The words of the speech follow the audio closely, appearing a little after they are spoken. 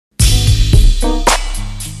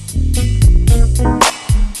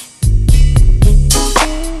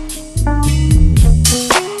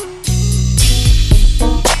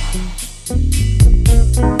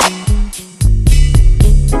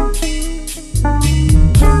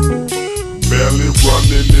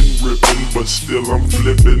but still I'm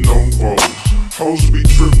flipping on roads. Hoes be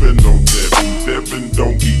tripping on Devin, Devin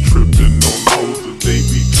don't be tripping on hoes that they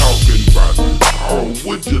be talking about. Oh,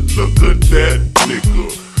 would you look at that nigga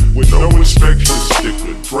with no inspection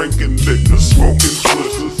sticker, drinking liquor, smoking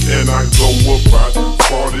twizzlers, and I go about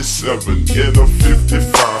 47 in a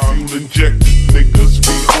 55. Fuel injected niggas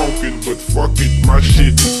be honking, but fuck it, my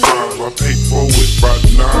shit is drive. I paid for it about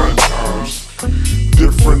 9 times.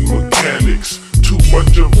 Different mechanics, too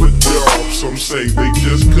much of a job. Some say they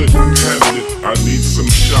just couldn't handle it. I need some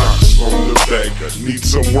shocks on the back, I need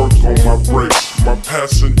some work on my brakes. My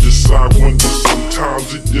passenger side window,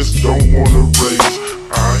 sometimes it just don't wanna raise.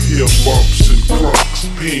 I hear bumps and clunks,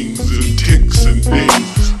 pings and ticks and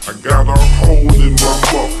dings. I got a hole in my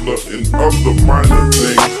muffler and other minor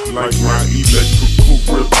things, like my electrical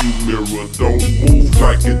review mirror don't move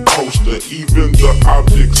like it toaster. Even the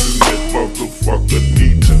objects in that motherfucker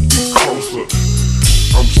need to be closer.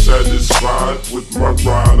 I'm satisfied with my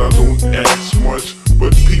ride, I don't ask much,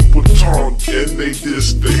 but people taunt and they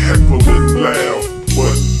diss, they heckle and laugh.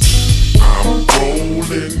 But I'm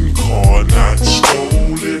rolling, car not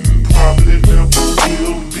stolen, probably never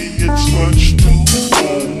will be. It's much too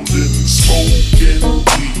old and smoking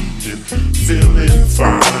weed and feeling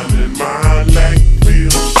fine in my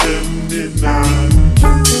Lacville 79.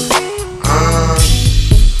 I'm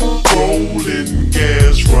rolling,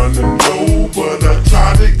 gas running low, but I try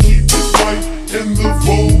to keep it white and the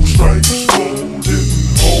Vogue stripes golden,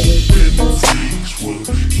 hoping freaks will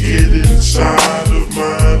get inside of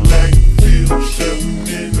my Lacville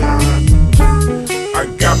 79. I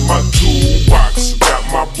got my toolbox, got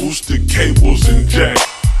my boosted cables and jack.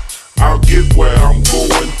 I'll get where I'm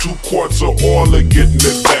going, 2 quarts of oil and getting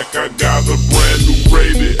it back. I got a brand new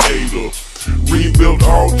radiator, rebuilt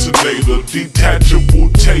alternator, detachable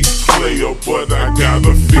tape player, but I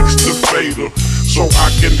gotta fix the fader so I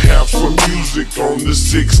can have some music on the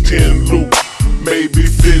 610 loop. Maybe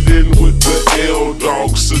fit in with the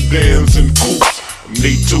L-Dog sedans and coupes.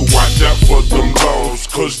 Need to watch out for them laws,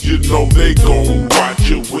 cause you know they gon' watch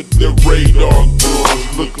you with their radar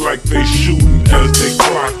guns. Look like they shooting as they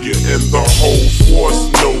clock you, and the whole force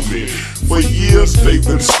know me. For years they've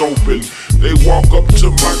been scoping. They walk up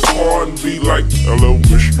to my car and be like, "Hello,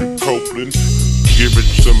 Mr. Copeland, give it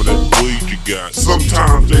some of that weed you got."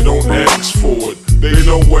 Sometimes they don't ask for it, they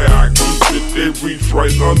know where I keep it. They reach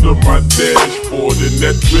right under my dashboard, and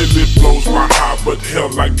that really blows my high, but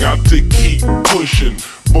hell, I got to keep pushing.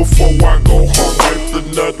 Before I go home, wipe the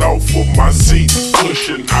nut off of my seat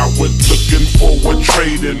cushion. I went looking for a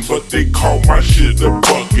trade-in, but they called my shit a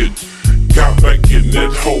bucket. Got back in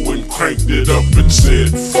that hoe and cranked it up and said,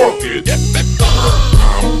 fuck it.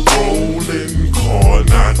 I'm rolling, car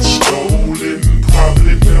not stolen,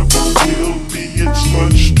 probably never will be. It's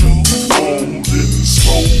much too old and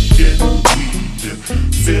smoking weed and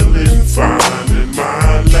feeling fine in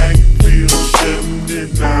my Lacville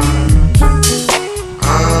 79.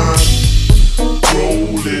 I'm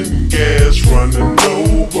rolling, gas running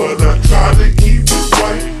low, but I try to keep it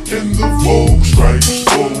white and the Vogue stripes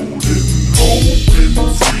golden, hoping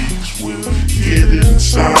freaks will get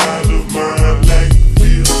inside of my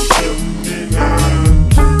Lacville 79.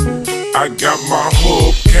 I got my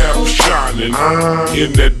hubcap shining,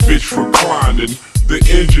 in that bitch reclining. The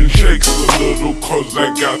engine shakes a little cause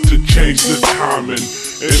I got to change the timing.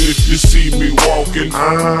 And if you see me walking,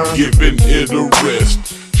 giving it a rest.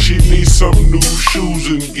 She needs some new shoes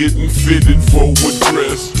and getting fitted for a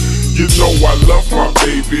dress. You know I love my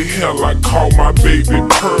baby, hell I call my baby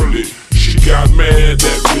Pearly. She got mad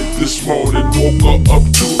at me this morning, woke her up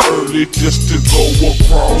too early just to go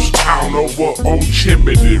across town over on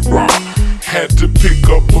Chimney Rock. Had to pick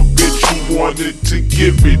up a bitch who wanted to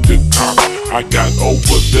give me the cop. I got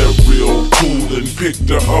over there real cool and picked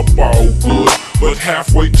her up all good, but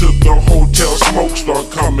halfway to the hotel, smoke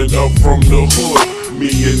start coming up from the hood. Me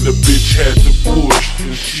and the bitch had to push,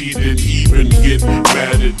 and she didn't even get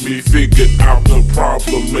mad at me. Figured out the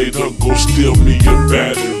problem, made her go steal me a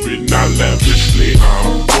battery. Not lavishly,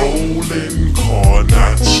 I'm rolling, car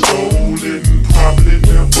not stolen, probably